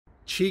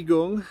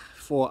Qigong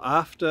for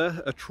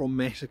after a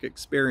traumatic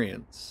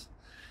experience.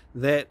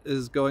 That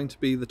is going to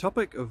be the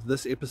topic of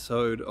this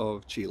episode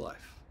of Chi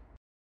Life.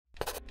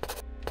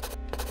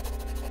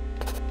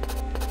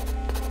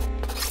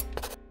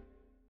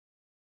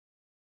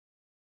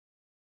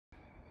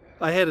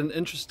 I had an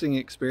interesting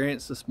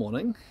experience this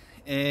morning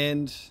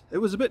and it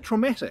was a bit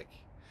traumatic.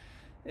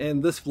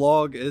 And this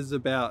vlog is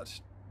about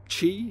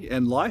Qi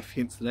and life,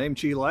 hence the name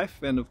Chi Life.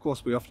 And of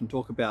course we often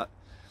talk about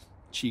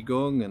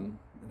Qigong and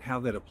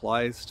how that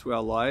applies to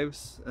our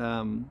lives,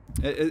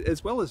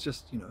 as well as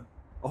just,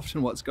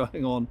 often what's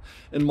going on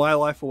in my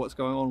life or what's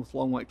going on with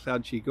Long White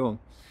Cloud Qigong.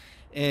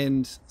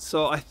 And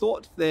so I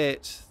thought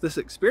that this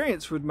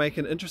experience would make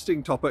an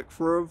interesting topic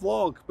for a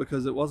vlog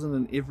because it wasn't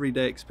an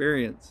everyday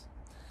experience.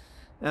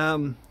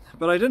 But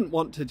I didn't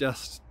want to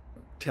just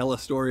tell a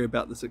story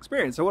about this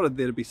experience. I wanted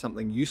there to be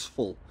something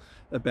useful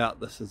about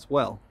this as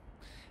well.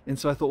 And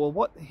so I thought, well,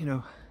 what,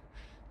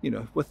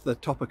 with the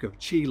topic of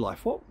Chi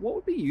Life, what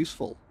would be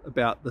useful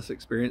about this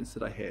experience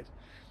that I had?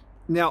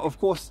 Now, of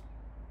course,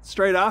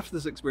 straight after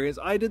this experience,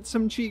 I did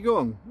some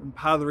Qigong. And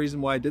part of the reason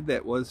why I did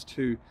that was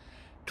to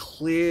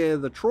clear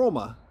the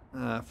trauma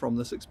from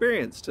this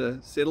experience,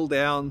 to settle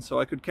down so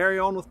I could carry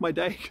on with my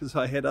day because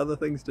I had other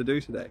things to do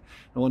today.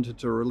 I wanted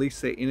to release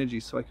that energy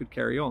so I could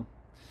carry on.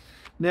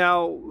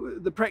 Now,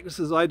 the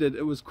practices I did,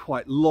 it was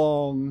quite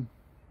long,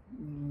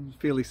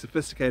 fairly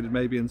sophisticated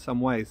maybe in some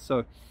ways.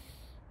 So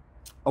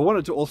I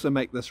wanted to also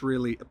make this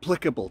really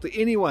applicable to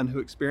anyone who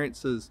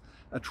experiences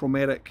a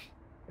traumatic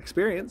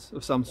experience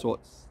of some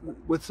sort,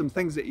 with some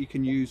things that you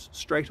can use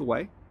straight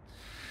away.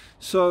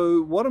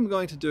 So what I'm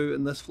going to do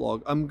in this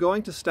vlog, I'm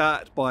going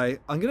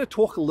to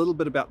talk a little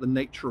bit about the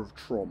nature of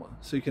trauma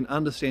so you can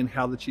understand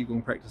how the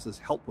Qigong practices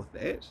help with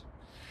that.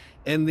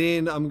 And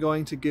then I'm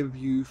going to give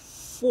you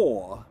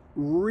 4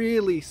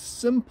 really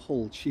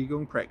simple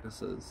Qigong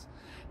practices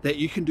that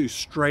you can do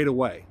straight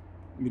away.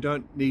 You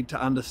don't need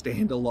to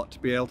understand a lot to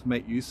be able to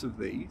make use of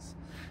these,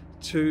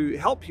 to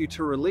help you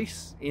to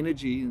release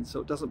energy and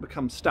so it doesn't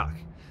become stuck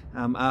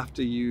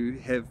after you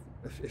have,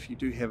 if you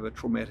do have a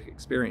traumatic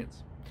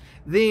experience.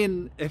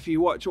 Then if you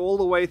watch all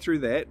the way through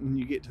that and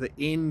you get to the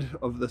end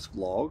of this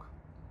vlog,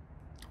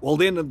 well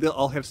then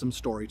I'll have some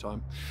story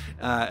time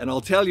and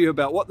I'll tell you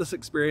about what this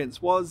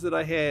experience was that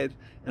I had,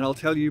 and I'll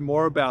tell you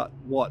more about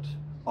what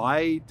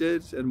I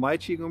did in my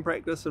Qigong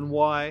practice and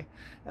why,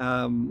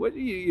 and what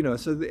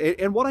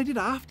I did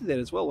after that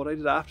as well, what I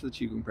did after the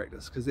Qigong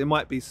practice, because there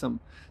might be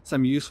some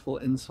useful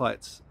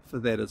insights for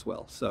that as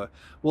well. So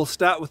we'll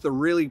start with the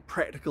really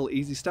practical,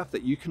 easy stuff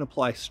that you can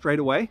apply straight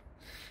away.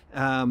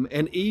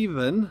 And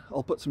even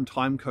I'll put some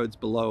time codes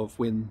below of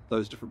when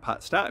those different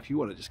parts start if you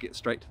want to just get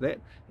straight to that,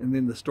 and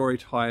then the story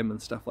time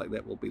and stuff like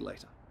that will be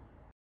later.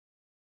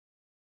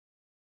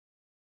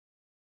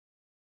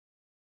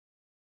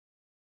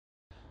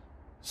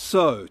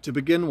 So to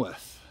begin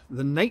with,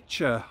 the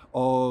nature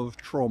of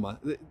trauma,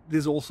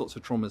 there's all sorts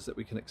of traumas that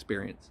we can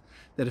experience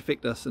that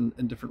affect us in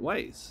different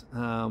ways.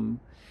 And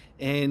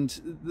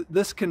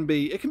this can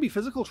be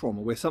physical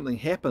trauma where something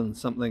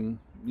happens, something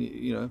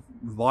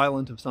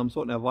violent of some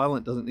sort. Now,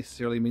 violent doesn't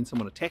necessarily mean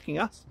someone attacking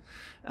us.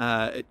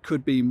 It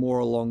could be more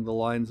along the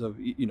lines of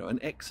an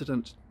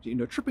accident.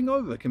 Tripping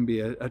over can be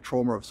a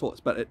trauma of sorts,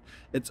 but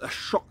it's a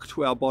shock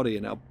to our body,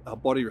 and our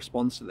body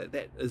responds to that.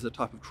 That is a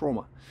type of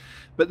trauma.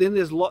 But then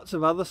there's lots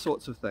of other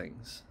sorts of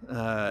things.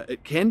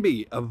 It can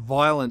be a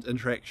violent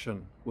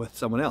interaction with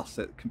someone else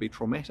that can be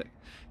traumatic.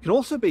 It can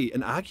also be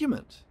an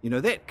argument.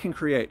 That can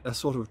create a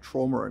sort of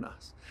trauma in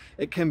us.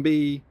 It can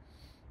be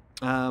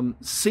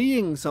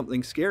seeing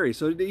something scary,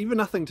 so even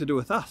nothing to do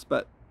with us,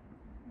 but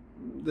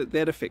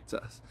that affects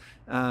us.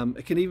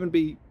 It can even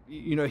be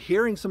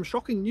hearing some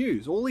shocking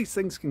news. All these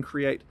things can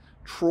create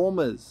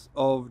traumas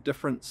of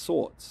different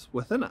sorts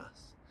within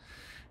us.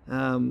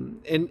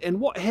 And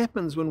what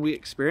happens when we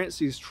experience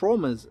these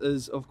traumas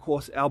is, of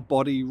course, our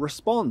body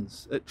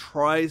responds. It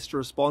tries to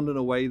respond in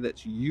a way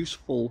that's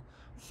useful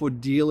for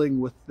dealing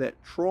with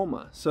that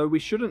trauma. So we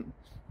shouldn't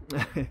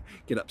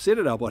get upset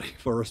at our body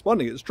for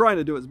responding. It's trying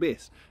to do its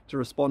best to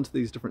respond to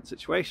these different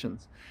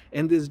situations.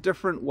 And there's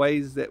different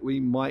ways that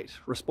we might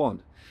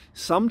respond.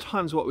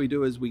 Sometimes what we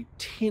do is we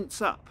tense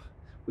up.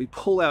 We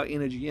pull our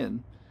energy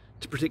in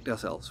to protect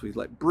ourselves. We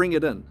bring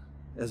it in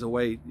as a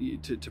way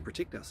to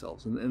protect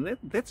ourselves, and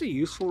that's a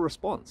useful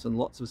response in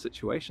lots of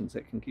situations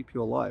that can keep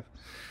you alive.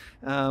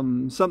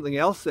 Something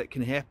else that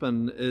can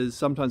happen is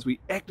sometimes we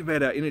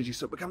activate our energy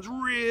so it becomes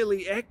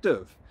really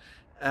active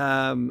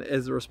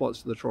as a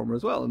response to the trauma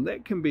as well, and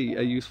that can be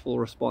a useful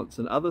response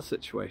in other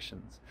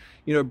situations.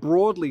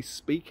 Broadly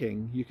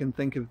speaking, you can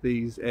think of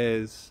these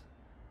as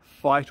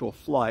fight or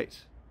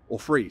flight or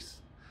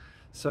freeze.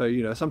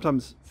 So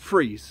sometimes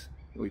freeze,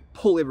 we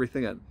pull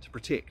everything in to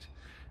protect.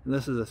 And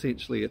this is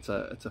essentially, it's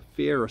a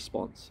fear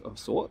response of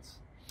sorts.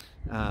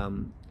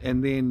 And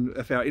then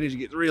if our energy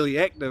gets really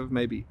active,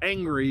 maybe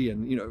angry,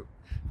 and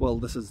well,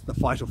 this is the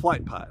fight or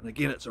flight part. And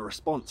again, it's a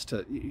response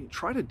to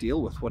try to deal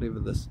with whatever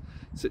this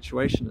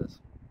situation is.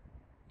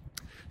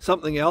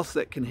 Something else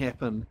that can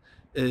happen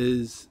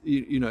is,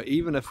 you know,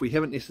 even if we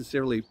haven't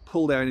necessarily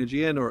pulled our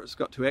energy in, or it's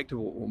got too active,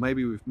 or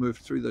maybe we've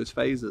moved through those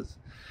phases,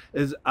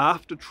 is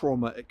after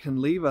trauma it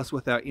can leave us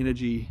with our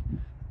energy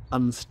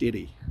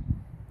unsteady,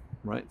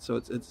 right? So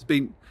it's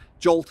been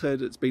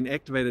jolted, it's been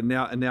activated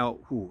now, and now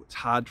it's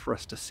hard for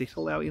us to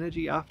settle our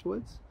energy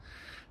afterwards.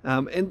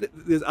 And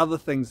there's other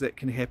things that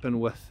can happen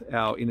with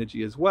our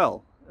energy as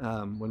well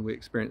when we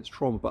experience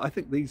trauma. But I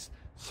think these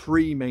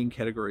three main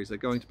categories are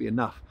going to be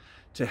enough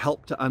to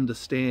help to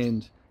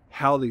understand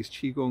how these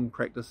Qigong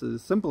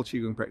practices, simple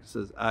Qigong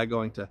practices, are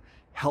going to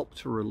help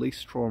to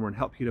release trauma and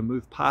help you to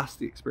move past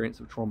the experience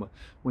of trauma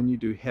when you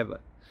do have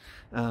it.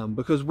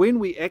 Because when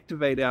we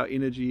activate our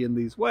energy in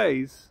these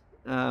ways,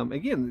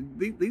 again,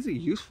 these are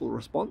useful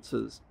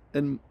responses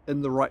in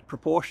the right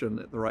proportion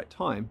at the right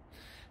time.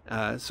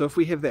 So if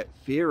we have that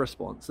fear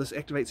response, this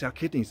activates our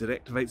kidneys, it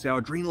activates our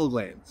adrenal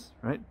glands,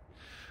 right?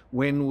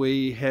 When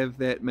we have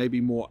that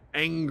maybe more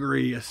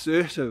angry,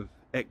 assertive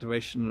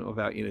activation of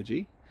our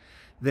energy,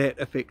 that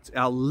affects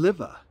our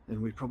liver, and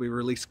we probably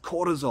release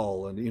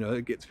cortisol, and, you know,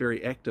 it gets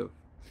very active.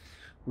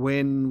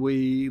 When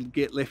we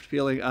get left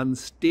feeling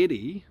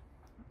unsteady,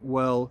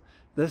 well,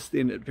 this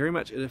then it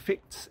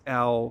affects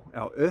our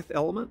earth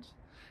element,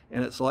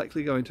 and it's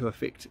likely going to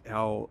affect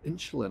our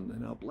insulin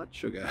and our blood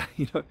sugar,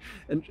 you know,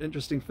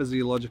 interesting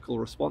physiological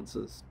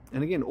responses.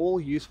 And again, all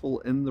useful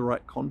in the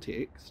right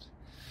context.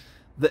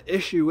 The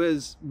issue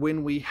is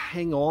when we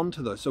hang on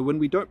to those. So when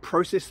we don't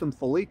process them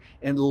fully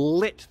and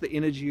let the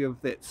energy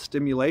of that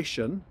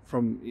stimulation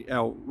from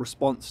our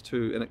response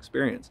to an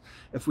experience,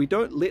 if we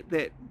don't let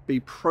that be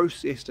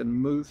processed and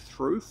move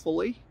through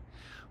fully,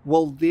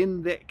 well,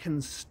 then that can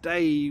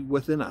stay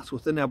within us,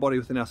 within our body,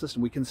 within our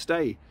system. We can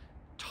stay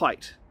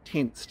tight,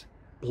 tensed,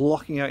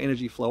 blocking our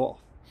energy flow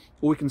off.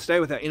 Or we can stay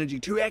with our energy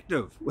too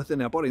active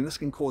within our body, and this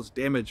can cause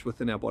damage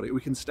within our body.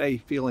 We can stay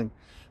feeling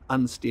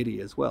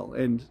unsteady as well.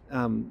 And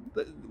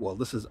well,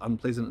 this is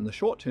unpleasant in the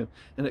short term,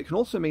 and it can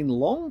also mean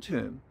long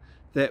term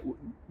that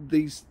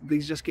these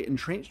just get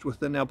entrenched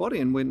within our body.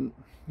 And when,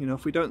 you know,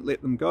 if we don't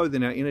let them go,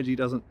 then our energy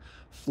doesn't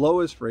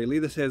flow as freely.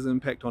 This has an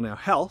impact on our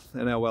health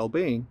and our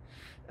well-being.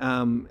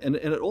 And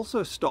it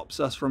also stops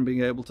us from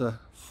being able to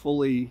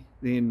fully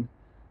then,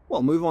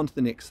 well, move on to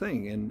the next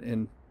thing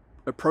and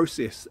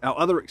process our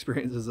other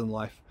experiences in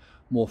life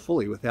more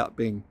fully without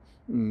being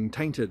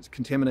tainted,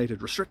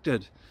 contaminated,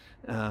 restricted,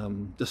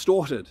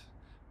 distorted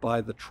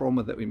by the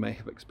trauma that we may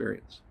have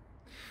experienced.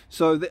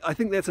 So I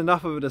think that's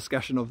enough of a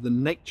discussion of the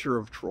nature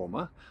of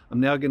trauma. I'm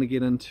now going to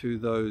get into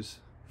those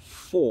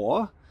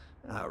four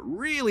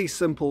really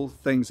simple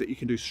things that you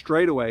can do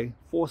straight away,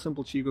 4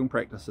 simple Qigong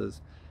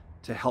practices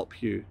to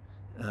help you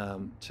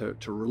to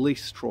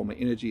release trauma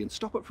energy and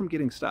stop it from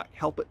getting stuck,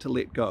 help it to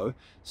let go,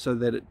 so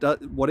that it does,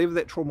 whatever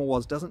that trauma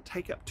was, doesn't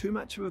take up too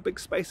much of a big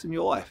space in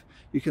your life.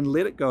 You can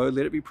let it go,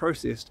 let it be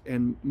processed,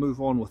 and move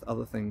on with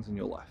other things in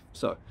your life.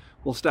 So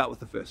we'll start with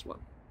the first one.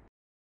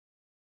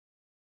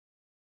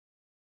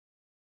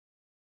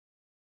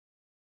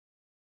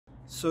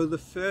 So the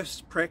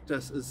first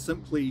practice is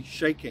simply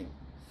shaking.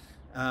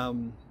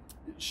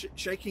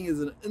 Shaking is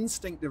an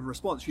instinctive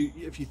response.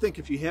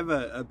 If you have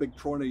a big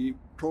trauma,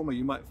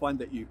 you might find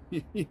that you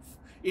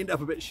end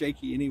up a bit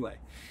shaky anyway.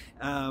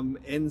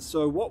 And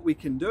so what we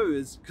can do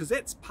is, because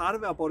that's part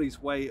of our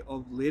body's way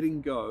of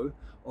letting go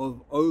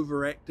of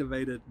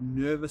overactivated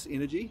nervous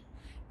energy,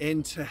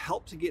 and to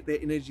help to get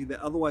that energy that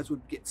otherwise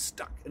would get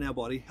stuck in our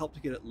body, help to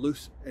get it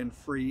loose and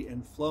free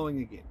and flowing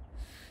again.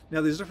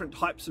 Now, there's different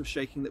types of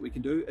shaking that we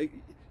can do.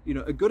 You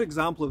know, a good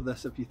example of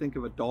this, if you think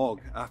of a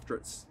dog after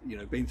it's, you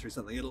know, been through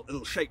something,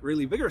 it'll shake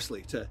really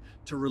vigorously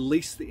to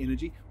release the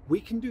energy. We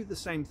can do the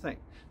same thing.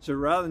 So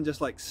rather than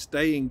just like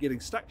getting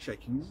stuck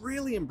shaking,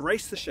 really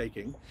embrace the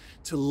shaking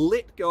to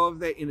let go of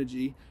that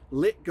energy,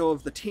 let go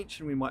of the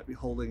tension we might be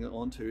holding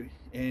on to,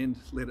 and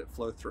let it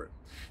flow through.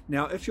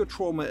 Now, if your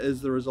trauma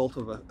is the result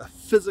of a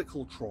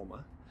physical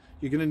trauma,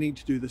 you're going to need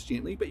to do this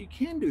gently, but you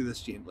can do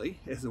this gently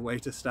as a way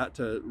to start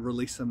to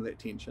release some of that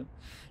tension.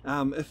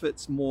 If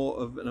it's more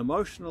of an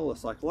emotional or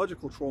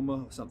psychological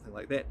trauma or something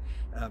like that,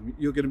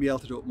 you're going to be able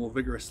to do it more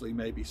vigorously,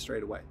 maybe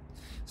straight away.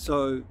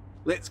 So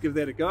let's give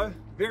that a go.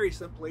 Very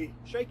simply,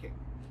 shaking.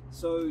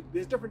 So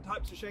there's different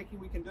types of shaking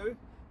we can do,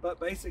 but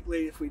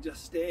basically if we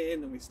just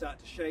stand and we start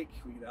to shake,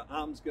 we get our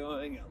arms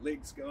going, our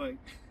legs going,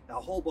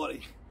 our whole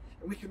body,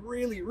 and we can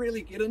really,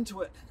 really get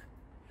into it.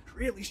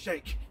 Really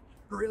shake,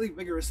 really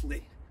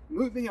vigorously.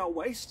 Moving our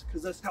waist,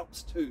 because this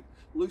helps to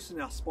loosen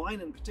our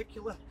spine in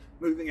particular,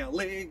 moving our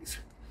legs,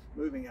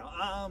 moving our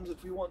arms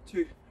if we want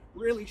to.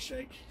 Really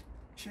shake,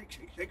 shake,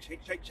 shake, shake, shake,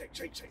 shake, shake,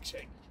 shake, shake,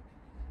 shake.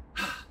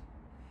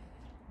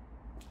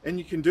 And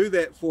you can do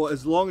that for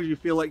as long as you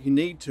feel like you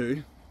need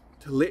to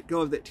let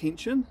go of that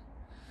tension,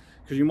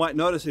 because you might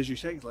notice as you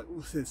shake, it's like,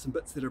 oh, there's some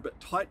bits that are a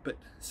bit tight but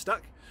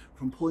stuck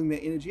from pulling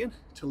that energy in,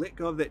 to let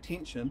go of that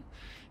tension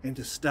and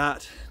to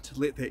start to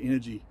let that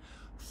energy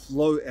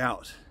flow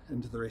out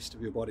into the rest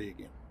of your body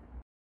again.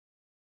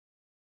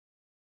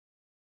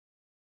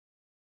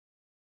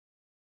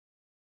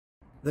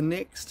 The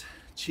next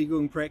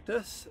Qigong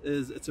practice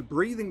it's a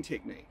breathing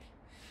technique.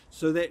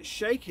 So that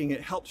shaking,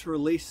 it helps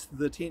release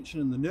the tension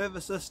in the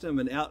nervous system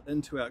and out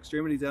into our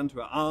extremities, out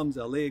into our arms,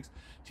 our legs,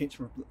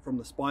 tension from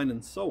the spine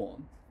and so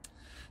on.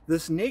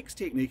 This next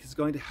technique is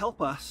going to help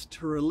us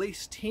to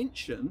release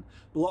tension,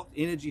 blocked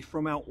energy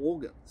from our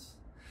organs.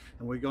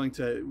 And we're going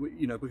to,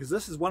 because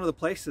this is one of the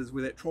places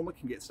where that trauma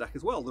can get stuck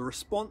as well. The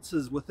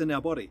responses within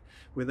our body,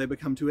 where they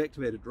become too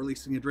activated,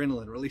 releasing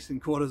adrenaline,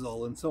 releasing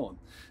cortisol and so on.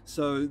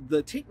 So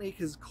the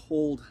technique is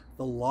called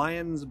the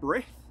lion's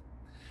breath.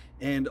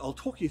 And I'll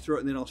talk you through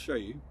it and then I'll show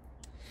you.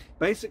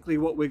 Basically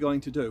what we're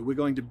going to do, we're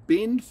going to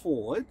bend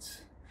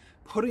forwards,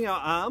 putting our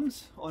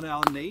arms on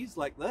our knees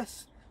like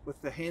this, with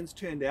the hands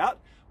turned out.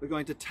 We're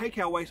going to take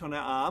our weight on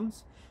our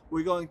arms.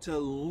 We're going to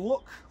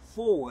look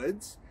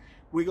forwards.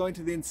 We're going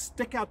to then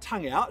stick our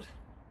tongue out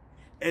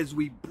as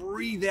we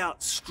breathe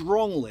out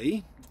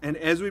strongly. And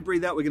as we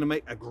breathe out, we're going to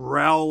make a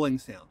growling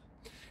sound.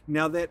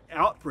 Now that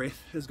out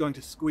breath is going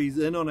to squeeze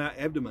in on our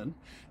abdomen,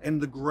 and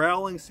the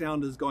growling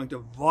sound is going to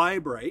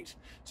vibrate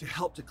to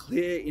help to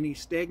clear any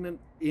stagnant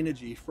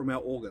energy from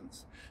our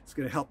organs. It's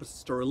going to help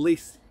us to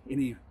release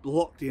any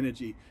blocked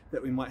energy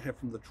that we might have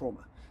from the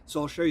trauma.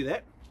 So I'll show you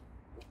that.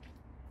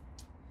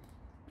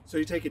 So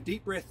you take a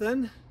deep breath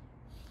in,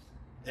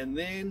 and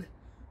then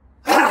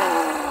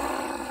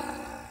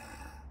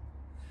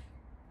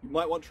you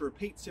might want to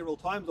repeat several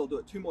times. I'll do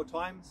it 2 more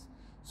times.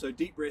 So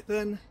deep breath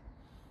in.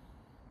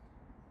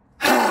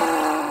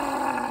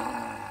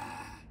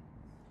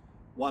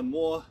 One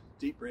more,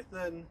 deep breath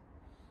in.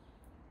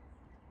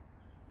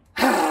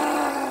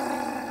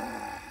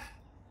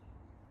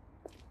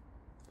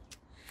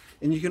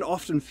 And you can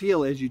often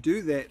feel as you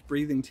do that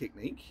breathing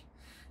technique,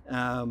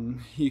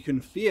 you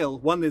can feel,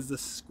 one, there's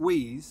this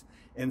squeeze,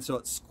 and so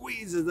it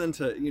squeezes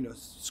into,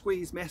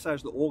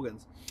 massage the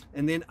organs.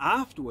 And then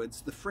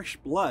afterwards, the fresh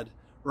blood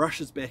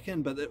rushes back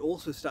in, but it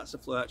also starts to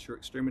flow out to your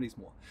extremities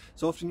more.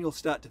 So often you'll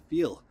start to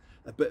feel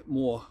a bit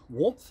more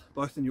warmth,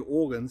 both in your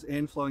organs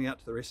and flowing out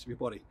to the rest of your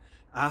body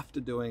after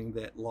doing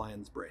that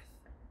lion's breath.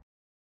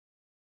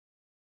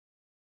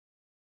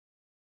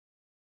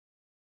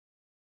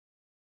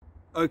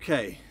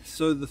 Okay,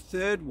 so the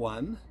third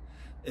one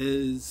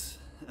is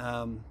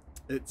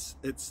it's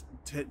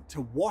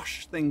to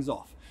wash things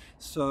off.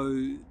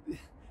 So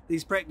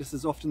these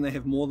practices, often they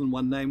have more than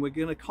one name. We're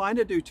going to kind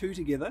of do 2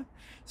 together.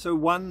 So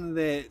one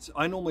that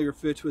I normally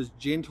refer to as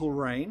gentle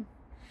rain,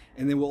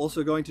 and then we're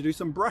also going to do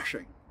some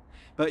brushing.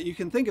 But you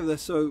can think of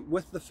this, so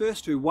with the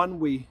first 2, one,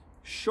 we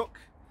shook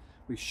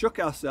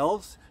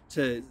ourselves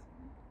to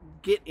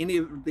get any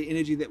of the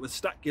energy that was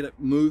stuck, get it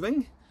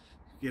moving,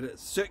 get it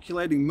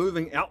circulating,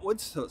 moving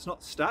outwards so it's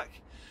not stuck.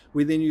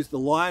 We then use the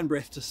lion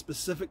breath to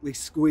specifically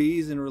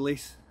squeeze and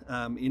release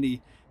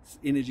any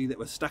energy that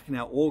was stuck in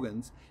our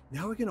organs.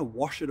 Now we're going to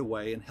wash it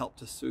away and help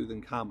to soothe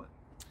and calm it.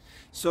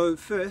 So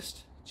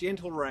first,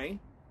 gentle rain.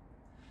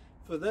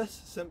 For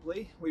this,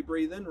 simply, we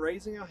breathe in,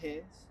 raising our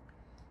hands,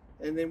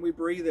 and then we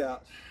breathe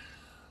out,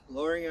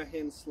 lowering our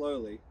hands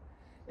slowly,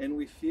 and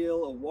we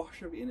feel a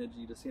wash of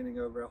energy descending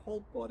over our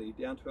whole body,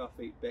 down to our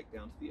feet, back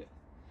down to the earth.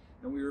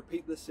 And we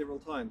repeat this several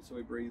times. So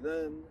we breathe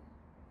in,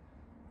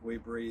 we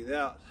breathe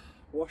out,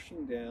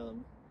 washing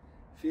down,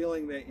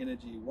 feeling that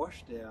energy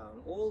wash down,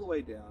 all the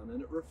way down,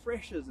 and it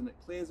refreshes and it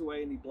clears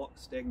away any blocked,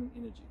 stagnant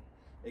energy.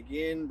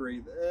 Again,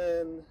 breathe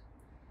in,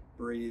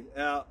 breathe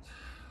out,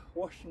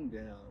 washing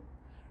down,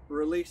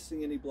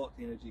 releasing any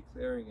blocked energy,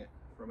 clearing it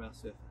from our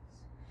surface.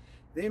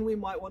 Then we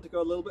might want to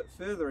go a little bit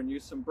further and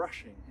use some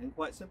brushing. And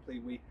quite simply,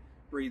 we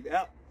breathe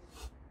out,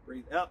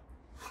 breathe out,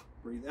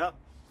 breathe out,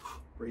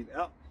 breathe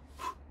out,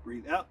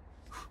 breathe out.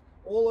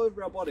 All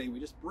over our body, we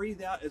just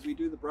breathe out as we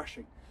do the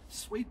brushing,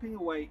 sweeping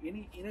away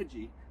any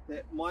energy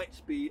that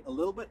might be a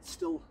little bit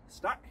still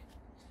stuck,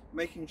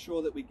 making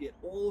sure that we get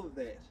all of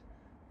that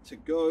to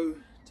go,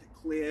 to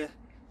clear,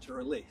 to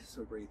release.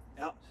 So breathe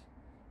out,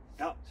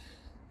 out,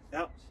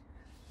 out,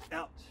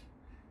 out,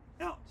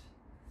 out,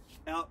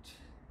 out,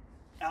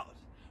 out,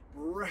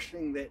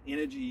 brushing that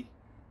energy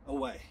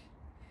away.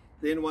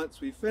 Then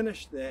once we've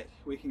finished that,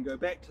 we can go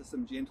back to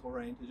some gentle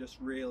rain to just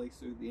really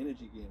soothe the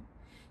energy again.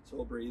 So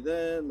we'll breathe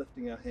in,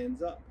 lifting our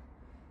hands up,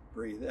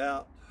 breathe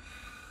out,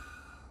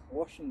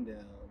 washing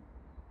down,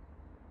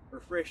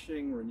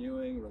 refreshing,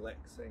 renewing,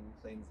 relaxing,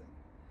 cleansing.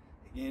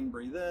 Again,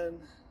 breathe in,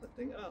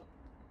 lifting up,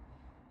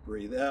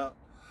 breathe out,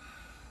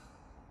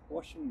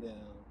 washing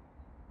down.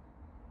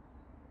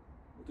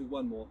 We'll do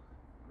one more.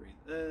 Breathe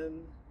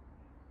in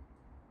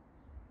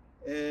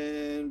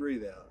and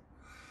breathe out,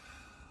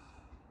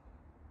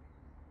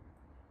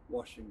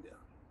 washing down.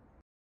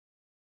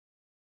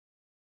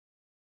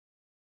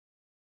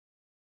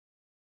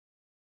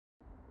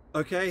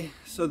 Okay,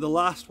 so the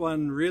last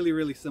one,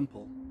 really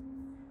simple.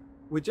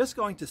 We're just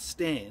going to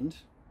stand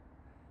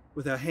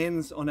with our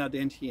hands on our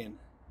dantian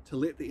to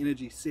let the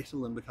energy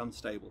settle and become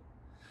stable.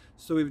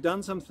 So we've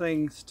done some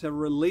things to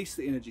release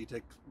the energy,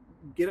 to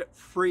get it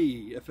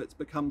free if it's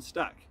become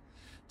stuck,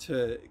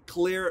 to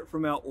clear it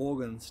from our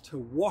organs, to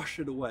wash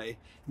it away.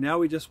 Now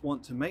we just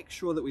want to make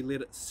sure that we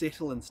let it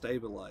settle and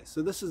stabilize.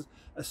 So this is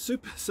a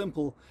super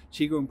simple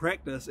Qigong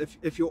practice.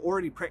 If you're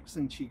already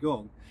practicing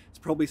Qigong, it's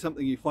probably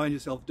something you find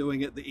yourself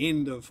doing at the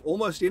end of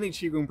almost any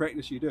Qigong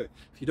practice you do.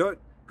 If you don't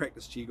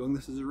practice Qigong,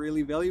 this is a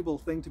really valuable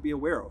thing to be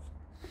aware of.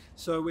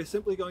 So we're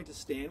simply going to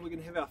stand. We're going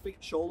to have our feet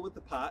shoulder width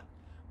apart.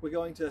 We're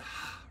going to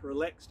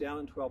relax down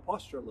into our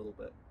posture a little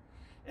bit,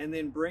 and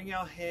then bring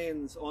our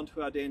hands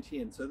onto our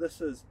dantian. So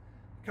this is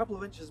a couple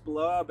of inches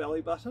below our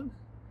belly button.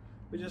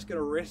 We're just going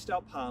to rest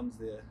our palms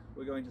there.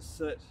 We're going to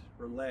sit,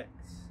 relax,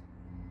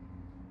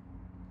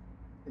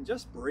 and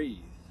just breathe.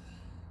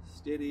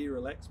 Steady,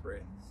 relaxed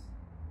breaths.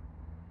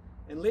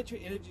 And let your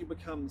energy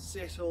become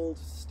settled,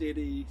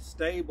 steady,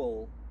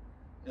 stable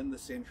in the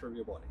center of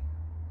your body.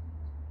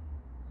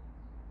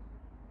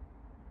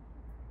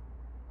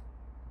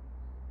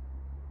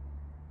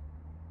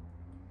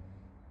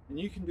 And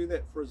you can do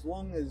that for as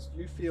long as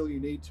you feel you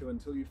need to,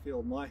 until you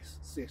feel nice,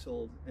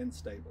 settled, and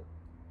stable.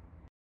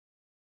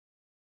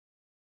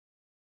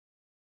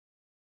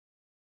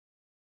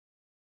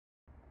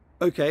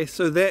 Okay,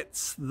 so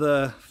that's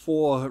the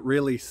 4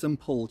 really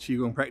simple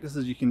Qigong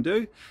practices you can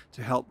do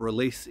to help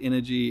release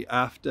energy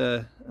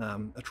after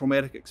a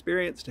traumatic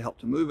experience, to help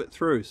to move it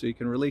through so you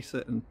can release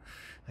it and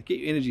get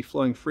your energy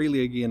flowing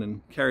freely again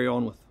and carry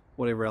on with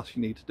whatever else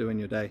you need to do in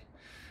your day.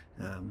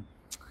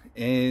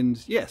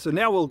 And yeah, so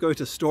now we'll go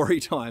to story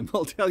time.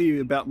 I'll tell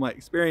you about my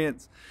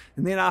experience,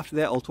 and then after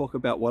that I'll talk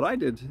about what I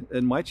did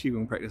in my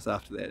Qigong practice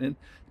after that. And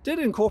did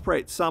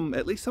incorporate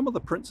at least some of the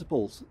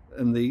principles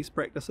in these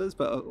practices,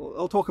 but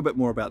I'll talk a bit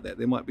more about that.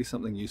 There might be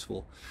something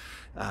useful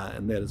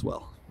in that as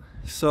well.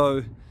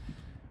 So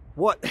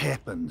what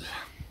happened?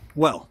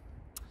 Well,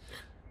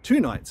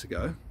 2 nights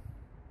ago,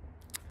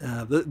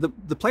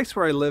 the place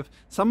where I live,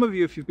 some of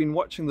you, if you've been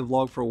watching the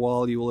vlog for a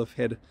while, you will have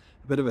had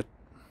a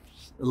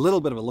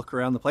little bit of a look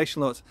around the place.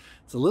 You'll know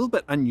it's a little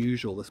bit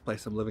unusual, this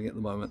place I'm living at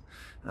the moment.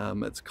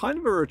 It's kind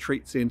of a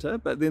retreat center,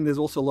 but then there's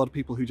also a lot of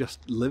people who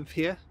just live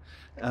here.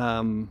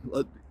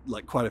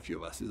 Like quite a few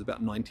of us. There's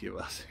about 90 of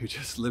us who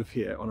just live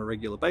here on a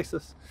regular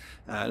basis.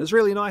 And it's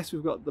really nice.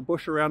 We've got the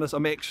bush around us.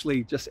 I'm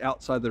actually just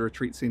outside the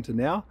retreat center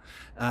now,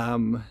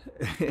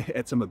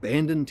 at some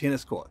abandoned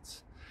tennis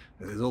courts.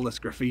 There's all this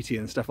graffiti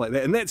and stuff like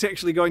that, and that's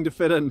actually going to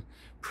fit in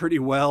pretty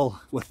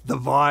well with the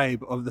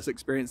vibe of this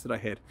experience that I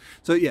had.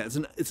 So yeah,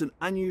 it's an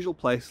unusual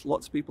place.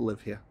 Lots of people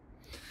live here.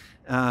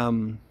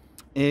 And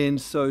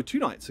so 2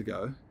 nights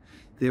ago,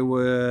 there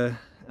were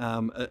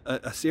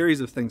a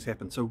series of things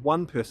happened. So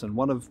one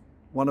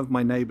of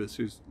my neighbors,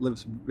 who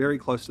lives very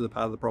close to the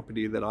part of the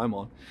property that I'm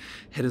on,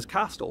 had his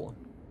car stolen.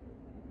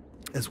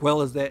 As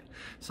well as that,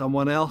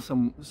 someone else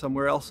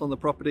somewhere else on the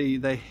property,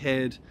 they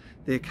had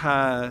their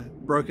car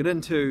broken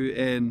into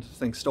and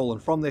things stolen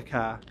from their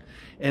car.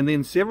 And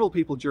then several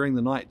people during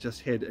the night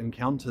just had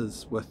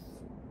encounters with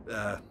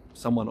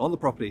someone on the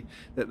property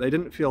that they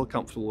didn't feel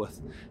comfortable with.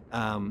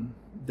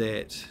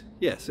 That,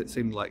 yes, it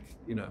seemed like,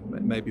 you know,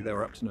 maybe they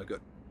were up to no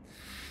good.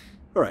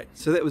 All right,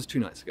 so that was 2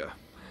 nights ago.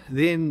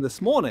 Then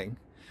this morning,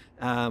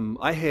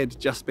 I had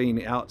just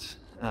been out,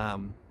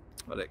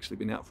 I'd actually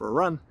been out for a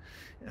run,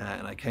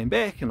 and I came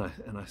back and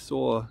I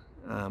saw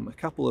a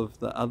couple of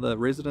the other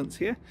residents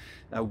here,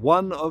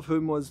 one of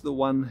whom was the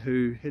one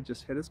who had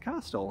just had his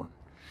car stolen.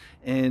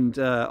 And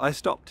I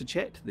stopped to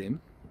chat to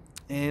them,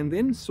 and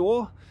then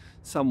saw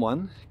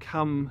someone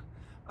come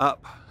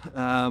up,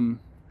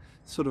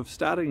 sort of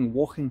starting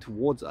walking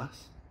towards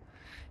us.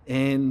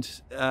 And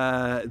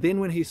then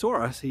when he saw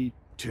us, he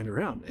turned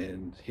around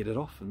and headed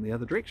off in the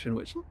other direction,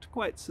 which looked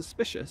quite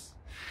suspicious.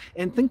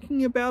 And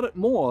thinking about it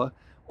more,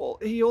 well,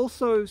 he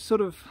also sort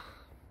of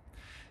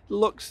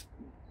looks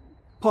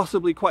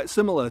possibly quite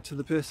similar to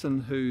the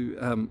person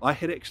who I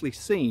had actually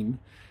seen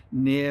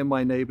near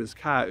my neighbor's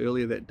car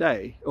earlier that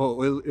day,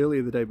 or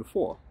earlier the day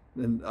before.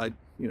 And I,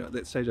 you know, at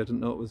that stage I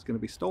didn't know it was going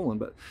to be stolen,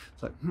 but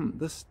it's like,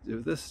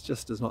 this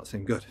just does not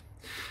seem good.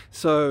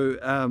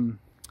 So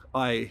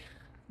I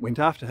went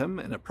after him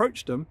and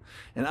approached him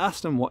and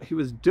asked him what he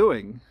was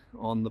doing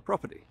on the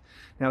property.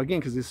 Now again,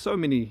 because there's so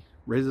many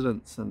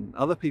residents and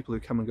other people who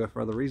come and go for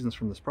other reasons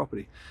from this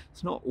property,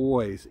 it's not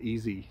always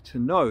easy to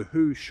know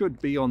who should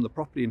be on the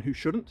property and who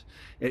shouldn't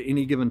at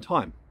any given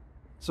time.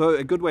 So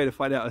a good way to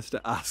find out is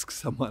to ask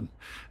someone,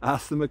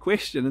 ask them a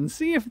question and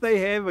see if they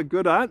have a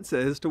good answer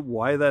as to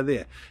why they're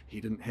there.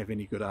 He didn't have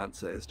any good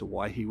answer as to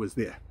why he was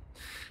there.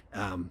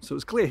 So it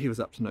was clear he was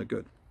up to no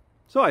good.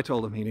 So I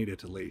told him he needed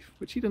to leave,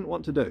 which he didn't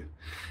want to do.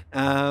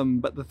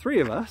 But the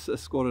 3 of us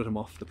escorted him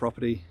off the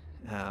property.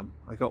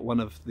 I got one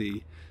of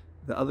the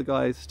other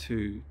guys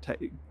to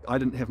take, I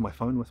didn't have my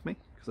phone with me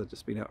because I'd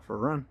just been out for a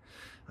run.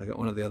 I got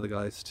one of the other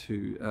guys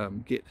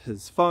to get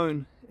his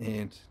phone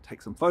and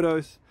take some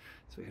photos.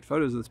 So we had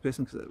photos of this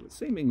person because it was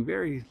seeming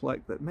very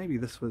like that maybe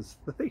this was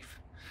the thief.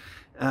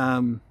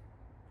 And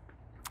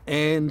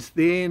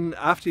then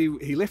after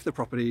he left the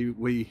property,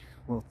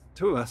 well,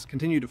 2 of us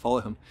continued to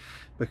follow him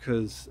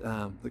because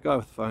the guy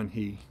with the phone,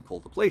 he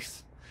called the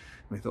police.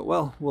 And we thought,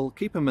 well, we'll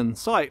keep him in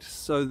sight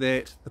so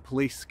that the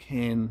police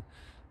can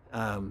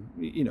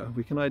you know,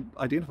 we can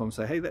identify him and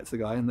say, hey, that's the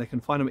guy, and they can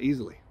find him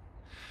easily.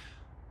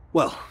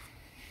 Well,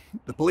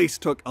 the police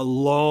took a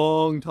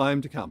long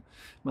time to come.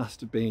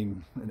 Must have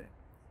been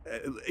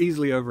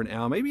easily over an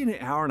hour, maybe an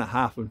hour and a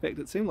half. In fact,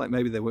 it seemed like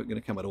maybe they weren't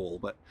going to come at all,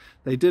 but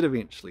they did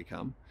eventually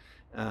come.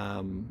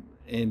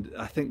 And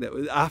I think that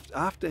was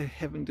after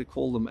having to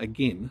call them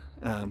again,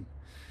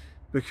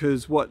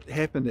 because what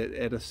happened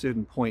at a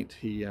certain point,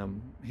 he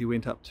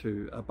went up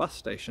to a bus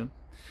station,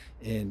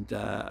 and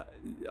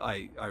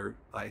I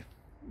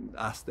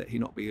asked that he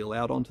not be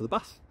allowed onto the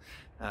bus,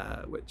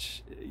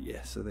 which,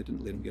 yeah, so they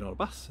didn't let him get on a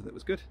bus, so that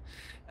was good.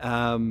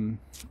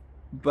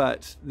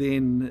 But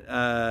then,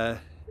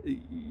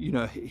 you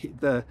know,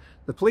 the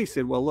police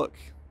said, well, look,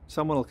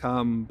 someone will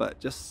come, but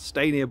just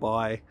stay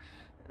nearby.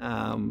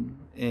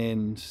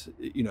 And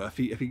you know, if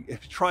he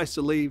tries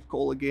to leave,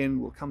 call again,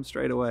 we'll come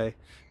straight away,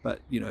 but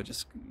you know,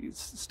 just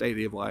stay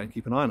nearby and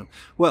keep an eye on him.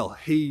 Well,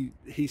 he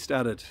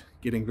started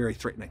getting very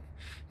threatening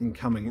and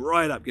coming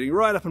right up, getting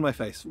right up in my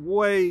face,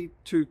 way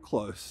too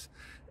close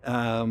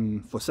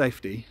for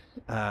safety,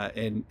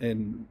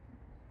 and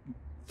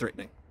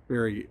threatening,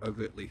 very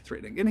overtly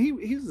threatening. And he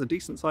was a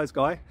decent sized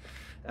guy,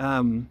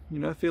 you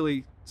know,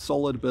 fairly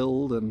solid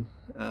build, and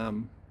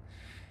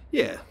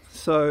yeah,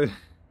 so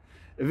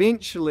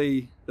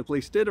eventually the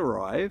police did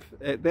arrive.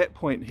 At that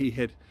point he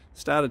had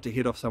started to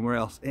head off somewhere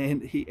else,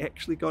 and he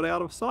actually got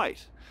out of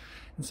sight,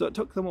 and so it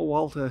took them a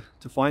while to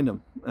find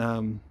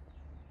him.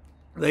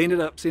 They ended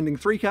up sending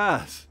 3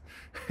 cars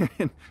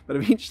but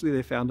eventually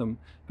they found him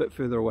a bit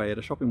further away at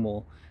a shopping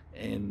mall,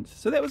 and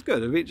so that was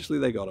good. Eventually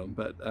they got him,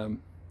 but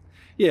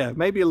yeah,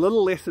 maybe a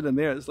little lesson in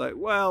there. It's like,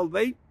 well,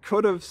 they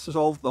could have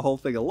solved the whole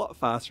thing a lot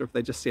faster if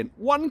they just sent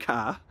 1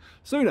 car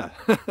sooner,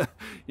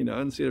 you know,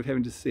 instead of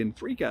having to send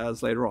 3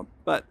 cars later on.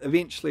 But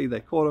eventually they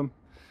caught him.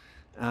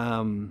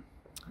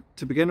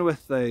 To begin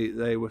with,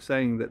 they were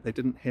saying that they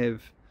didn't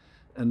have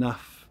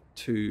enough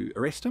to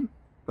arrest him,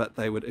 but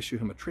they would issue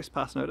him a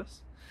trespass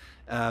notice.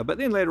 But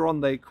then later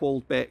on they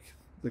called back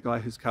the guy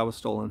whose car was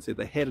stolen and said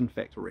they had in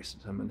fact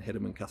arrested him and had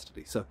him in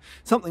custody. So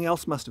something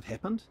else must have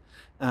happened.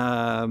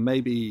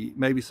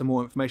 Maybe some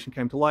more information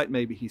came to light.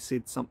 Maybe he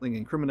said something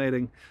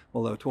incriminating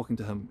while they were talking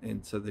to him,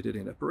 and so they did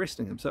end up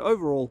arresting him. So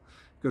overall,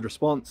 good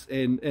response.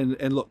 And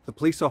look, the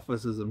police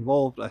officers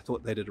involved, I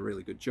thought they did a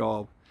really good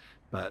job.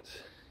 But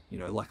you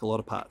know, like a lot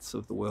of parts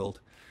of the world,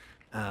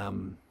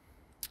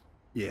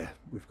 yeah,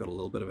 we've got a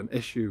little bit of an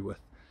issue with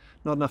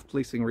not enough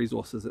policing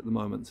resources at the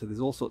moment. So there's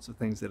all sorts of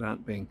things that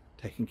aren't being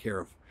taken care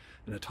of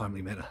in a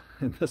timely manner,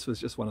 and this was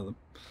just one of them.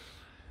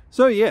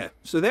 So yeah,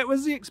 so that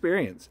was the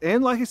experience,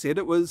 and like I said,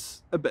 it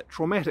was a bit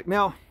traumatic.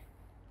 Now,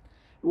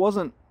 it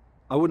wasn't,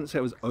 I wouldn't say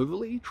it was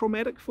overly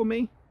traumatic for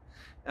me.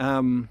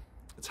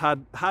 It's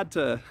hard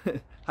to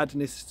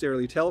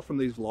necessarily tell from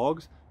these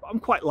vlogs. I'm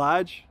quite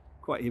large,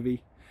 quite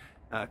heavy,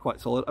 quite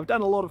solid. I've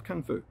done a lot of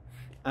kung fu,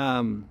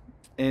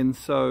 and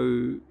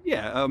so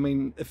yeah, I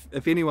mean,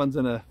 if anyone's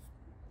in a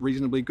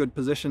reasonably good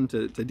position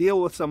to deal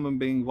with someone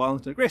being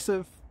violent and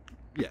aggressive,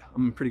 yeah,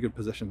 I'm in a pretty good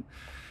position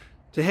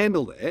to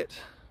handle that.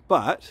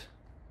 But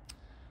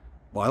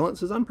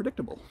violence is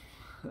unpredictable,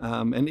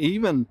 and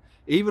even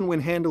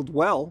when handled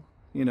well,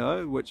 you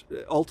know, which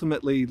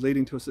ultimately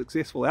leading to a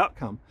successful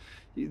outcome,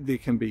 there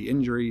can be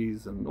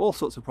injuries and all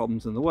sorts of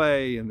problems in the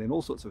way, and then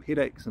all sorts of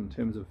headaches in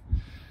terms of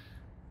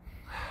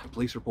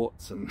police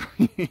reports and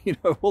you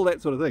know, all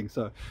that sort of thing.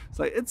 So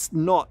it's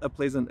not a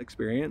pleasant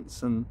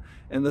experience, and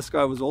this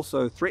guy was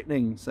also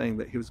threatening, saying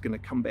that he was going to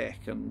come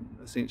back, and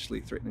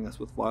essentially threatening us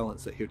with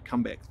violence, that he would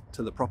come back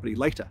to the property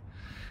later.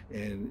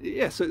 And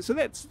yeah, so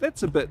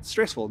that's a bit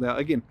stressful. Now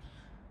again,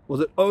 was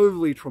it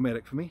overly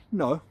traumatic for me?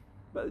 No,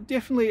 but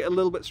definitely a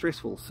little bit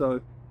stressful.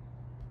 So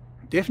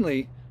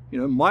definitely, you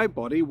know, my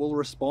body will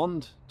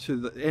respond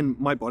to and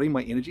my body,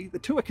 my energy, the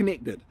two are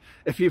connected.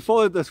 If you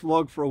followed this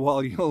vlog for a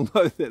while, you'll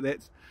know that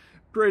that's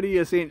pretty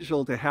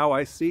essential to how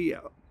I see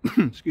our,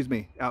 excuse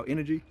me, our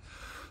energy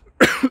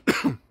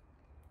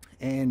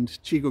and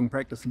Qigong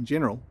practice in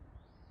general,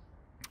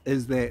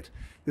 is that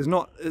it's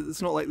not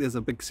like there's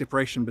a big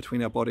separation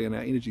between our body and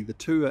our energy. The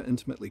two are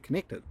intimately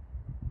connected.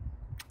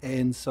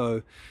 And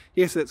so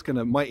yes,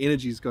 my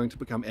energy is going to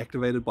become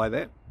activated by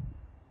that.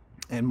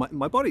 And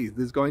my body,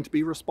 there's going to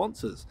be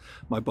responses.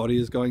 My body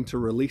is going to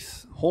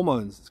release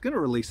hormones. It's going to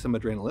release some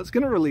adrenaline. It's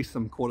going to release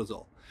some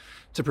cortisol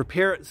to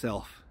prepare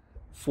itself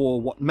for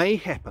what may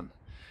happen.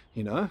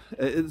 You know,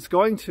 it's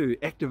going to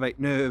activate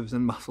nerves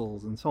and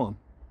muscles and so on.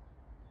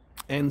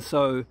 And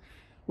so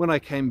when I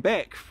came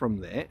back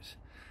from that,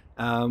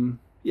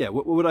 yeah,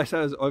 would I say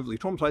I was overly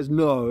traumatized?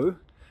 No.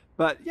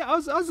 But yeah, I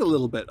was a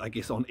little bit, I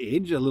guess, on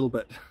edge, a little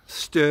bit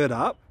stirred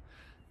up.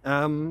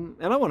 And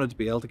I wanted to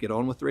be able to get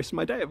on with the rest of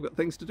my day. I've got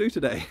things to do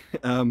today.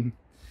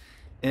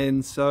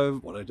 And so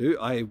what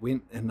I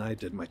went and I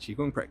did my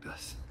Qigong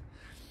practice.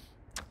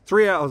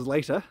 3 hours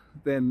later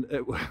than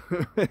it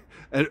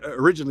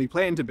originally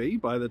planned to be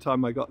by the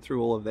time I got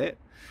through all of that.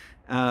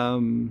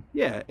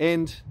 Yeah,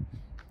 and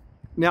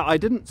now I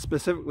didn't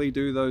specifically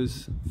do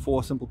those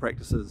 4 simple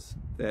practices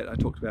that I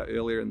talked about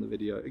earlier in the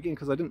video, again,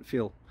 because I didn't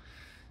feel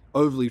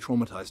overly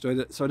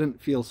traumatized, so I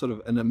didn't feel sort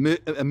of an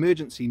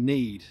emergency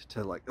need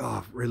to like,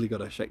 oh, I've really got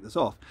to shake this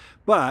off.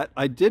 But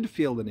I did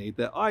feel the need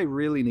that I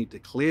really need to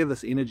clear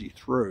this energy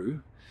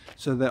through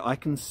so that I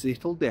can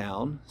settle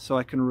down, so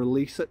I can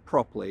release it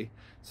properly,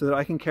 so that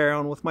I can carry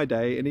on with my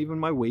day and even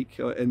my week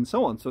and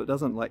so on, so it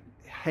doesn't like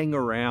hang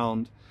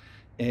around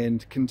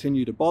and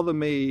continue to bother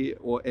me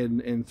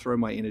and throw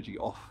my energy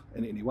off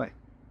in any way.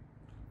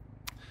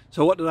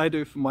 So what did I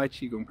do for my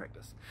Qigong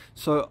practice?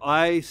 So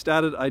I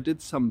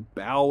did some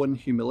bow and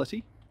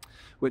humility,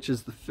 which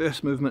is the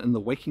first movement in the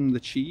Waking the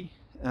Qi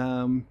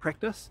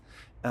practice.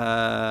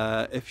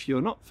 If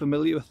you're not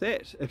familiar with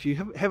that, if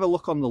you have a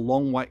look on the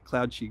Long White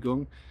Cloud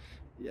Qigong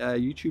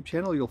YouTube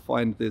channel, you'll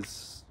find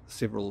there's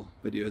several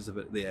videos of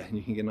it there and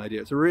you can get an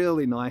idea. It's a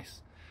really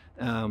nice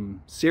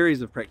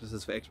series of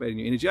practices for activating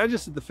your energy. I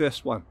just did the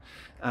first one,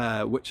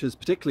 which is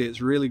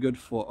it's really good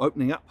for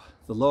opening up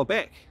the lower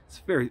back. It's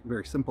very,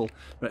 very simple,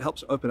 but it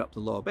helps open up the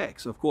lower back.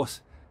 So of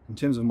course, in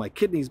terms of my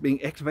kidneys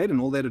being activated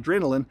and all that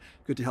adrenaline,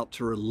 good to help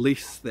to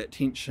release that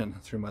tension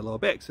through my lower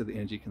back so the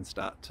energy can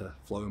start to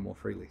flow more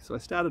freely. So I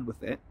started with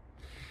that.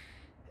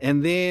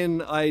 And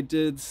then I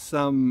did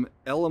some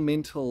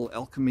elemental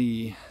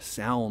alchemy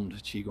sound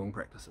Qigong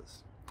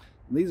practices.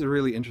 And these are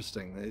really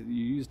interesting.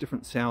 You use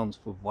different sounds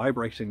for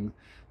vibrating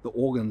the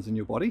organs in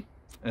your body.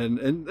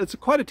 And it's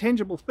quite a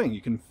tangible thing.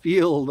 You can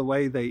feel the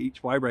way they each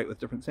vibrate with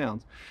different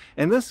sounds.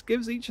 And this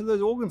gives each of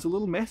those organs a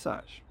little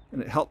massage.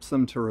 And it helps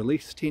them to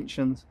release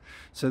tensions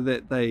so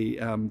that they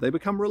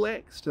become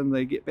relaxed and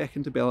they get back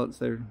into balance.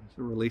 They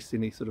release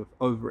any sort of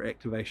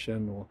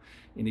overactivation or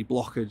any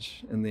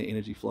blockage in their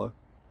energy flow.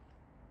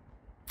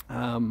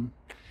 And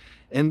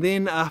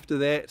then after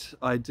that,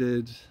 I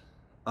did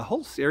a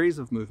whole series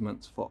of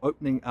movements for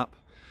opening up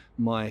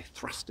my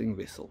thrusting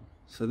vessel.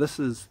 So this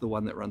is the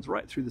one that runs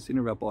right through the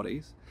center of our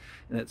bodies,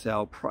 and it's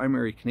our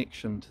primary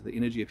connection to the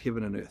energy of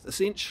heaven and earth.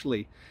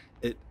 Essentially,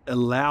 it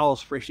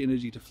allows fresh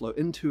energy to flow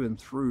into and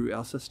through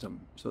our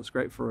system. So it's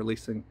great for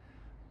releasing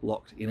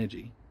blocked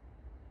energy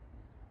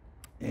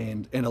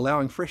and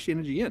allowing fresh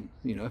energy in,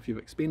 if you've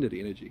expended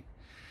energy.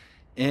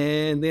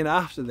 And then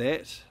after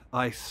that,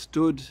 I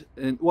stood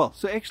in,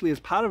 so actually as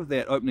part of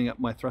that opening up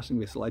my thrusting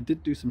vessel, I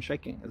did do some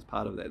shaking as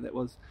part of that. That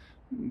was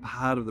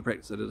part of the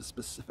practice. I did a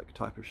specific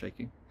type of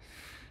shaking.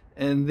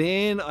 And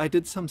then I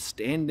did some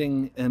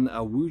standing in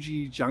a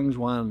Wuji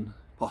Zhangzhuan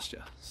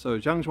posture. So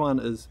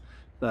Zhangzhuan is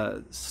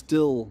the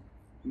still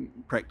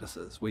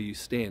practices where you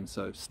stand,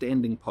 so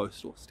standing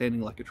post or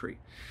standing like a tree.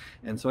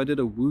 And so I did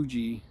a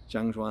Wuji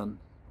Zhangzhuan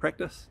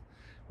practice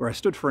where I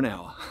stood for an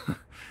hour.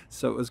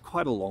 So it was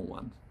quite a long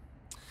one.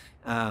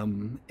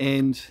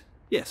 And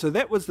yeah, so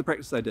that was the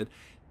practice I did.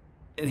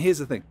 And here's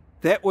the thing,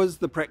 that was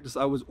the practice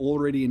I was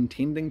already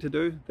intending to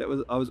do.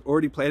 I was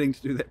already planning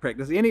to do that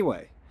practice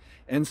anyway.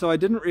 And so I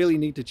didn't really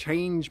need to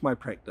change my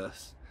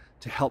practice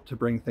to help to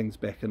bring things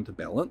back into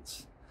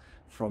balance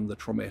from the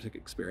traumatic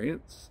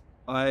experience.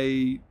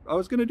 I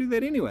was going to do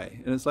that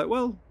anyway. And it's like,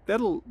 well,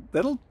 that'll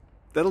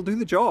do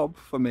the job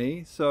for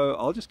me. So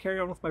I'll just carry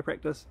on with my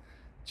practice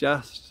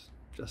just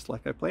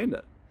like I planned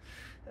it.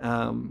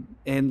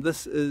 And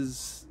this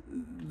is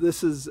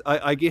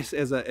I guess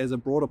as a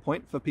broader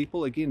point for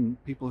people, again,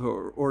 people who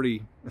are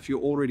already, if you're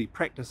already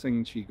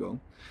practicing Qigong,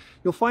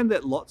 you'll find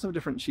that lots of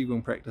different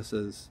Qigong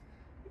practices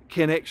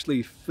can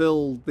actually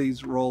fill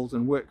these roles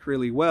and work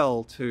really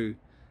well to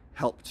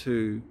help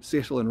to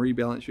settle and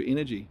rebalance your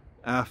energy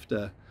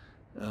after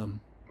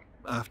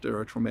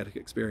a traumatic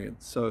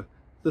experience. So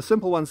the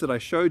simple ones that I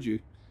showed you,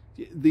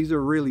 these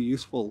are really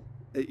useful,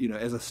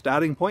 as a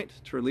starting point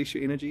to release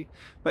your energy,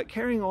 but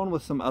carrying on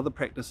with some other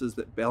practices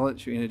that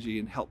balance your energy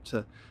and help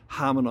to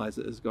harmonize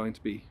it is going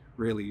to be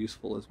really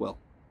useful as well.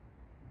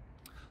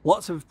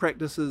 Lots of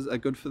practices are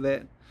good for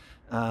that.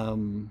 I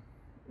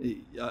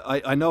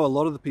know a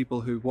lot of the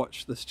people who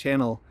watch this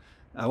channel,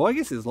 well, I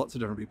guess there's lots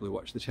of different people who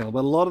watch the channel,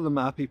 but a lot of them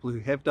are people who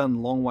have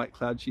done Long White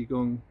Cloud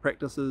Qigong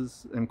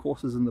practices and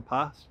courses in the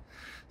past.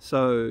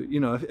 So,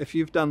 if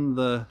you've done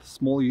the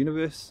Small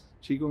Universe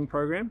Qigong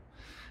program,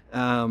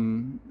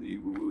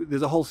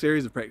 there's a whole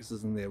series of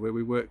practices in there where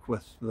we work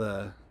with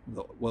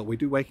we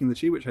do Waking the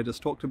Qi, which I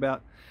just talked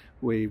about.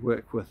 We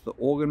work with the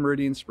organ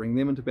meridians, bring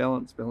them into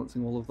balance,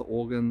 balancing all of the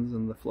organs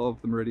and the flow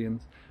of the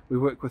meridians. We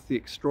work with the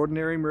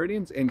extraordinary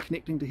meridians and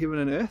connecting to heaven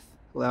and earth,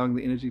 allowing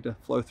the energy to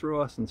flow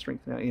through us and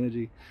strengthen our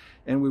energy.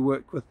 And we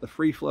work with the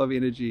free flow of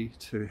energy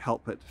to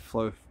help it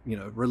flow,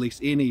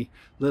 release any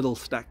little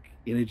stuck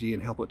energy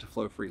and help it to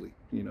flow freely.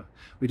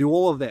 We do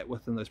all of that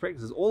within those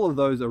practices. All of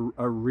those are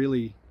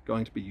really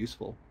going to be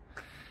useful.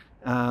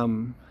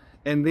 And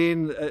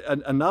then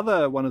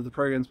another one of the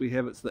programs we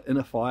have, it's the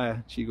Inner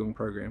Fire Qigong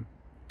program.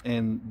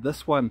 And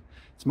this one,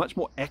 it's much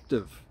more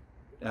active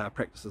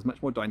practices,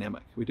 much more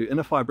dynamic. We do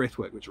Inner Fire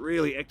breathwork, which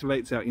really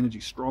activates our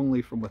energy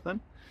strongly from within.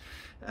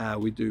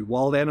 We do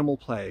wild animal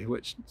play,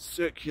 which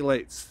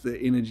circulates the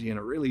energy in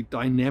a really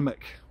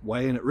dynamic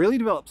way, and it really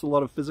develops a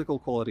lot of physical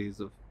qualities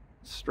of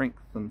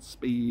strength and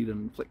speed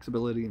and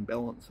flexibility and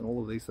balance and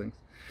all of these things.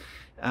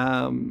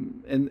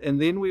 And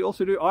then we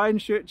also do Iron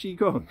Shirt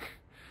Qigong,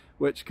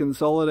 which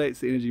consolidates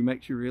the energy,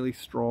 makes you really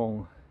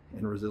strong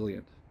and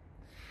resilient.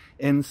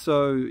 And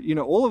so, you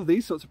know, all of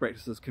these sorts of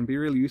practices can be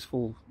really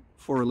useful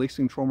for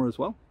releasing trauma as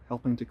well,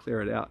 helping to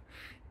clear it out.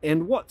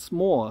 And what's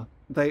more,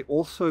 they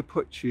also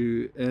put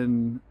you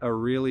in a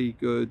really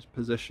good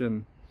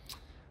position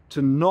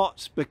to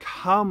not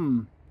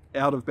become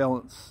out of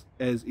balance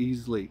as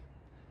easily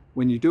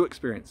when you do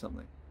experience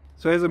something.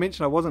 So as I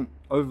mentioned, I wasn't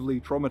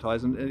overly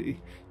traumatized, and you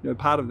know,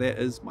 part of that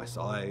is my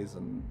size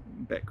and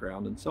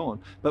background and so on,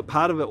 but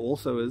part of it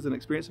also is an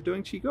experience of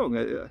doing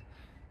Qigong.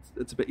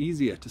 It's a bit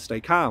easier to stay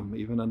calm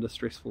even under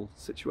stressful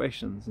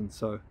situations, and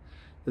so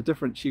the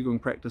different Qigong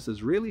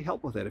practices really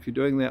help with that if you're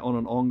doing that on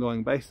an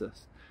ongoing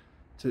basis,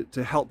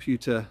 to help you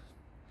to,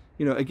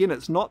 you know, again,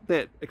 it's not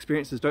that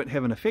experiences don't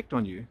have an effect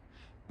on you,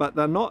 but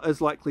they're not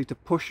as likely to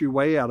push you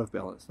way out of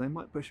balance. They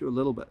might push you a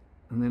little bit,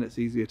 and then it's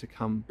easier to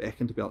come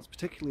back into balance,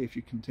 particularly if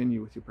you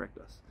continue with your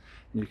practice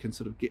and you can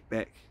sort of get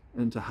back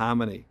into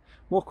harmony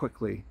more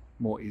quickly,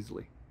 more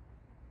easily.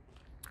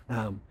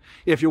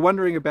 If you're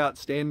wondering about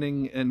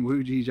standing in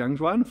Wuji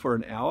Zhangzhuan for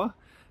an hour,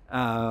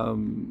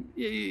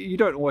 you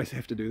don't always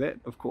have to do that,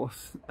 of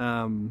course.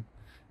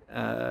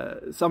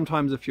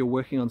 Sometimes if you're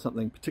working on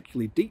something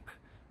particularly deep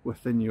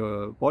within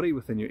your body,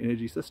 within your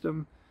energy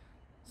system,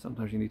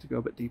 sometimes you need to go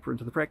a bit deeper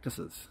into the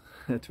practices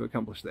to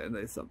accomplish that. And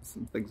there's some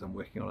things I'm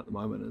working on at the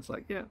moment. It's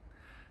like, yeah,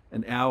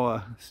 an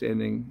hour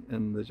standing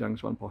in the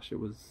Zhangzhuan posture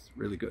was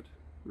really good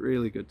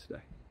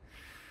today.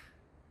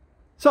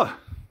 So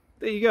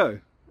there you go.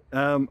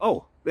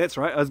 Oh, that's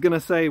right, I was going to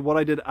say what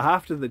I did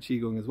after the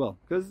Qigong as well,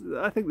 because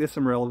I think there's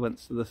some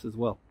relevance to this as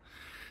well.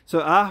 So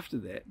after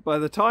that, by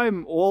the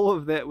time all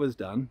of that was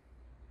done,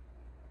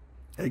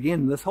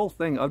 again, this whole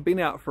thing, I'd been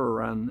out for a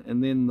run,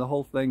 and then the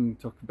whole thing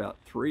took about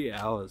 3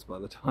 hours by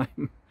the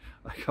time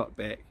I got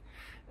back.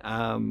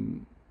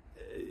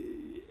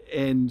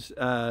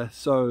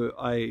 So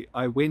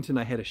I went and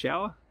I had a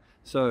shower.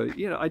 So,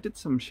 you know, I did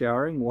some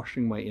showering,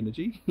 washing my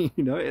energy,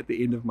 you know, at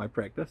the end of my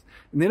practice.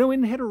 And then I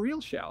went and had a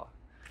real shower.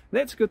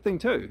 That's a good thing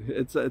too.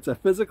 It's a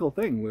physical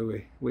thing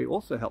where we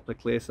also help to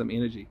clear some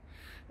energy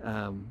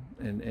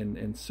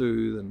and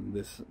soothe. And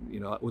this, you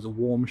know, it was a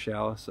warm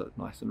shower, so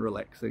nice and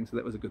relaxing. So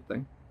that was a good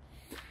thing.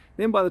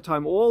 Then by the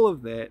time all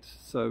of that,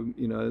 so,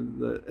 you know,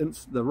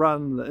 the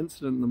run, the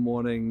incident in the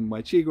morning,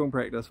 my Qigong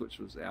practice, which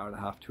was an hour and a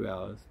half, 2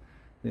 hours,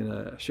 then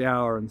a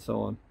shower and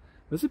so on,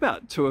 it was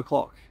about 2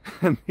 o'clock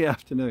in the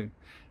afternoon,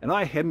 and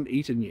I hadn't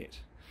eaten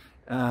yet.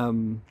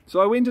 So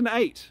I went and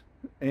ate,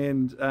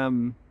 and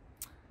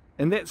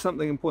that's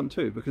something important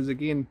too, because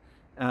again,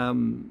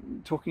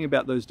 talking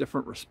about those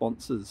different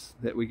responses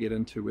that we get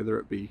into, whether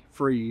it be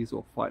freeze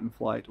or fight and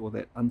flight or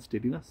that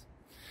unsteadiness.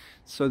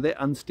 So that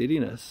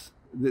unsteadiness,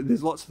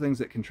 there's lots of things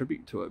that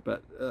contribute to it,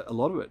 but a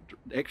lot of it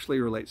actually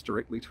relates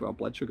directly to our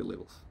blood sugar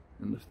levels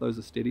and if those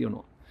are steady or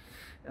not.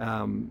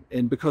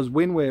 And because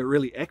when we're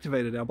really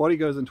activated, our body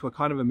goes into a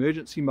kind of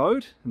emergency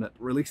mode, and it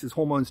releases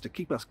hormones to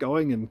keep us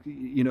going and,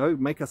 you know,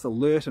 make us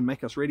alert and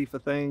make us ready for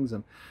things,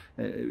 and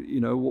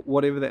you know,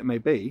 whatever that may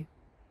be.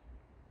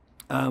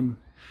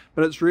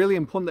 But it's really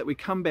important that we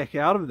come back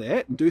out of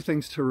that and do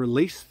things to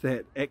release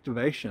that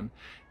activation,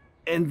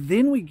 and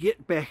then we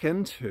get back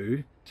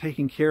into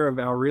taking care of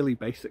our really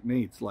basic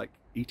needs like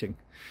eating.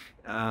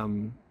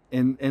 And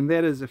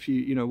that is, if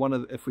you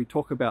know, if we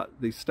talk about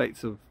these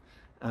states of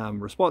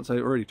response, I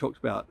already talked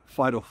about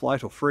fight or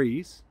flight or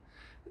freeze.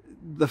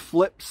 The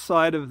flip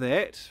side of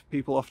that,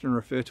 people often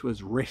refer to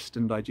as rest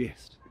and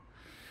digest.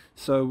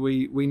 So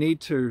we need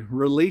to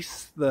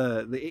release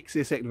the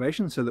excess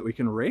activation so that we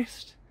can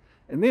rest.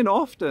 And then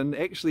often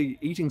actually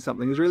eating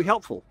something is really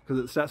helpful, because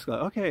it starts to go,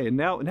 okay, and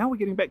now we're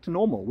getting back to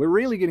normal. We're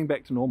really getting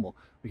back to normal.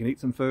 We can eat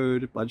some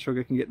food, blood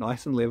sugar can get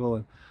nice and level,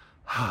 and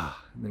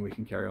then we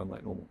can carry on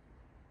like normal.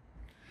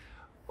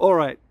 All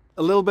right.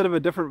 A little bit of a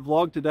different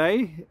vlog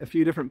today, a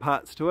few different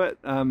parts to it.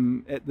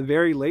 At the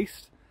very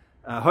least,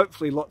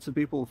 hopefully lots of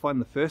people will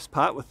find the first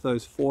part with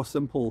those 4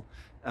 simple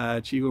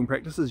Qigong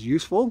practices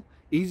useful,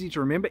 easy to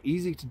remember,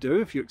 easy to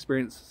do if you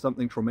experience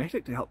something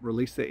traumatic, to help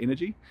release that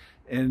energy.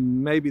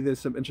 And maybe there's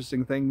some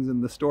interesting things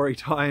in the story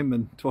time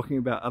and talking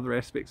about other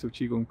aspects of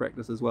Qigong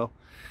practice as well.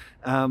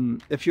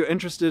 If you're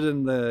interested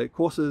in the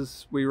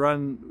courses we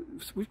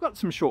run, we've got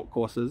some short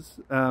courses,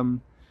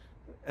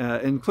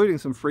 including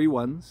some free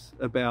ones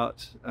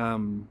about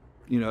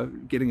you know,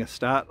 getting a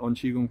start on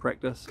Qigong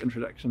practice,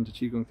 introduction to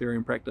Qigong theory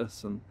and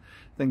practice, and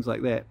things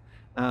like that.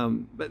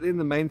 But then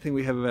the main thing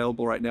we have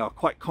available right now are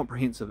quite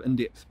comprehensive,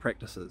 in-depth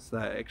practices.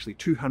 They're actually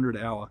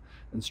 200-hour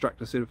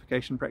instructor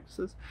certification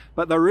practices,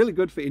 but they're really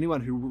good for anyone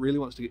who really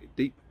wants to get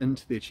deep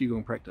into their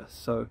Qigong practice.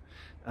 So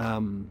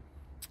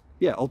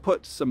yeah, I'll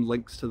put some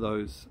links to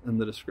those in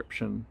the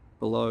description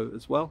below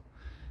as well.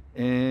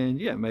 And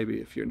yeah, maybe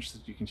if you're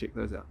interested, you can check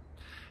those out.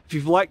 If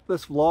you've liked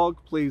this vlog,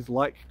 please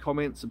like,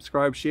 comment,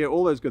 subscribe, share,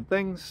 all those good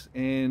things,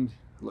 and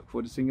I look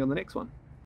forward to seeing you on the next one.